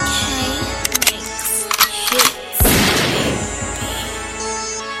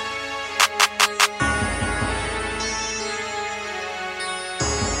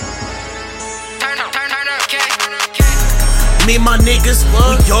Me and my niggas,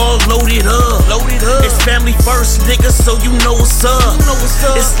 we all loaded up. It's family first, niggas, so you know what's up.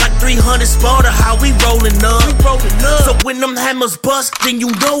 It's like 300 Sparta, how we rollin' up. So when them hammers bust, then you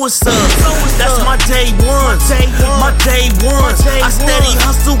know what's up. That's my day one. My day one. I steady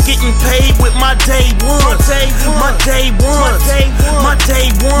hustle, getting paid with my day one. My day one. My day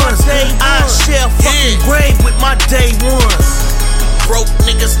one. I share fucking grave with my day ones. Broke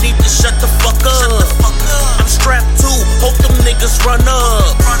niggas need to shut the fuck up. I'm strapped too, hope them niggas run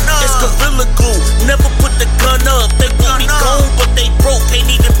up. It's Gorilla Glue, never put the gun up. They will be gone, but they broke, can't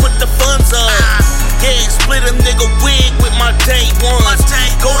even put the funds up. Yeah, split a nigga wig with my day ones.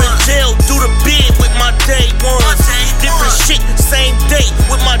 Go to jail, do the bid with my day ones. Different shit, same day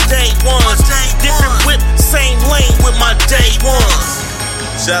with my day ones. Different whip, same lane with my day ones.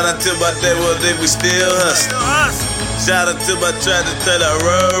 Shout out to my day one, they we still hustle. Shout out to my try to tell I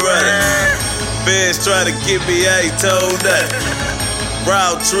run running. Feds try to get me, I ain't told nothing.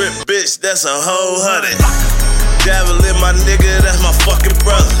 Round trip, bitch, that's a whole 100. Javelin, my nigga, that's my fucking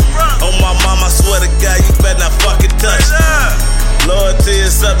brother. On my mama, I swear to God, you better not fucking touch it. Loyalty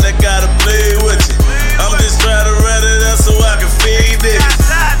is something that gotta bleed with you. I'm just trying to run it up so I can feed niggas.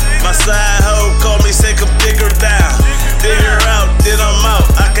 My side hoe call me, say come dig her down. Dig her out, then I'm out,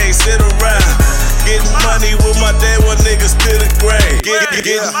 I can't sit around. Getting money with my day one niggas to the grave.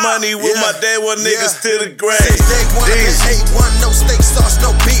 Getting money with my day one niggas to the grave. Since day one, I've been A1, no steak sauce,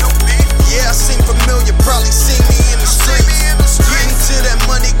 no beef. Yeah, I seem familiar, probably seen me in the streets. Getting to that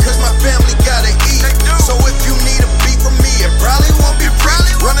money cause my family gotta eat. So if you need a beat from me, it probably won't be free.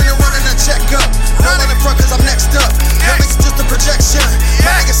 Running and running a check up. No running front cause I'm next up. That makes just a projection.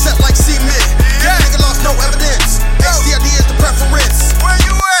 My nigga set like cement. That nigga lost no evidence. HTID is the preference. Where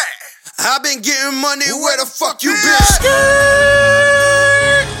you at? I've been getting money, where the fuck you been?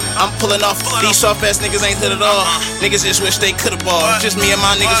 I'm pulling off, these soft ass niggas ain't hit at all. Niggas just wish they could've balled. Just me and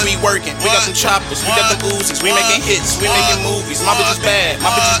my niggas, we working. We got them choppers, we got them Uzis. We making hits, we making movies. My bitch is bad, my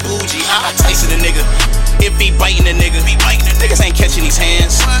bitch is bougie. I Tyson a nigga. If he biting a nigga, niggas ain't catching these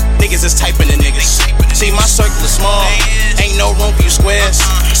hands. Niggas is typing the niggas. See, my circle is small, ain't no room for you squares.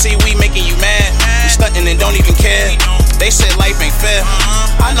 See, we making you mad, we stunting and don't even care. They said life ain't fair,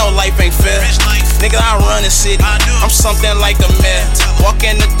 I know life ain't fair. Nigga, I run the city, I'm something like a mayor. Walk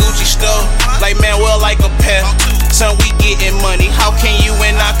in the Gucci store, like Manuel, like a pair. Son, we getting money, how can you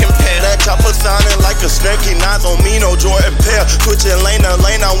and I compare? That chopper sounding like a snake, he not on me, no Jordan pair. Switching lane to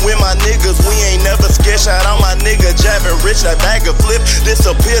lane, I'm with my niggas, we ain't never scared. Shout out my nigga, jabbing rich, that bag of flip.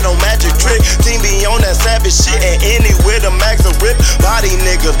 Disappear, no magic trick. Team be on that savage shit, and anywhere the max a rip. Body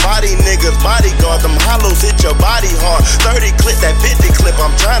niggas, bodyguard. Them hollows hit your body hard. 30 clip, that 50 clip,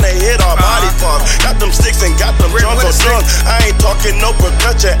 I'm trying to hit our body parts. Got them sticks and got them drums on drums. I ain't talking no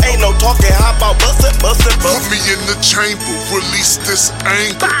percussion, ain't no talking. How about bust it? Put me in the chamber, release this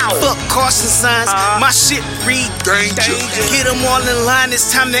anger. Fuck caution signs, my shit read Danger. Get them all in line,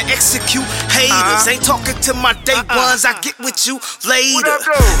 it's time to execute. Haters ain't talking to my day ones, I get with you later.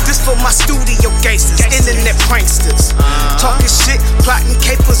 This for my studio gangsters, internet pranksters. Talking shit, plotting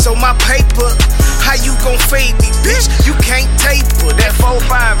capers on my paper. How you gon' fade me, bitch? You can't taper. That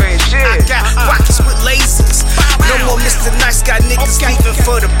 4-5 ain't shit. I got watches with lasers. No more Mr. Nice Guy niggas leaving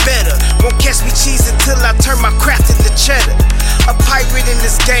for the better. Won't catch me cheesing till I turn my craft into cheddar. A pirate in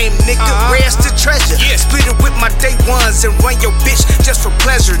this game, nigga, where's the treasure? Split it with my day ones and run your bitch just for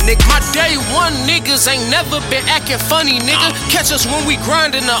pleasure, nigga. My day one niggas ain't never been acting funny, nigga. Catch us when we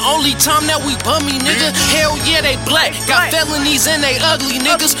grindin', the only time that we bummy, nigga. Hell yeah, they black, got felonies and they ugly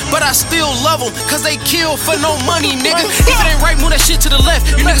niggas, but I still love them, cause they kill for no money, nigga. If it ain't right, move that shit to the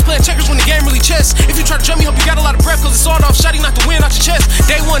left. You niggas playing checkers when the game really chess. If you try to jump me, hope you got a lot of breath, cause it's all off shot, he knocked the wind out your chest.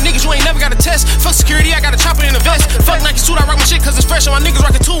 Day one niggas, you ain't never got a test. Fuck security, I got a chopper in a vest. Fuck Nike suit, I rock my shit cause it's fresh, and my niggas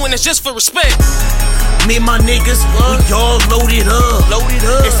rockin' too, and it's just for respect. Me and my niggas, we all loaded up.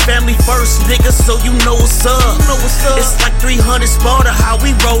 It's family first, niggas, so you know what's up. It's like 300 Sparta, how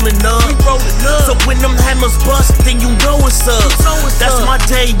we rollin' up. So when them hammers bust, then you know what's up. That's my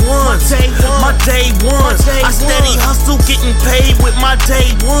day one. My day one. I steady hustle, getting paid with my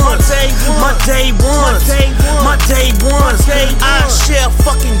day one. My day one. My day one. I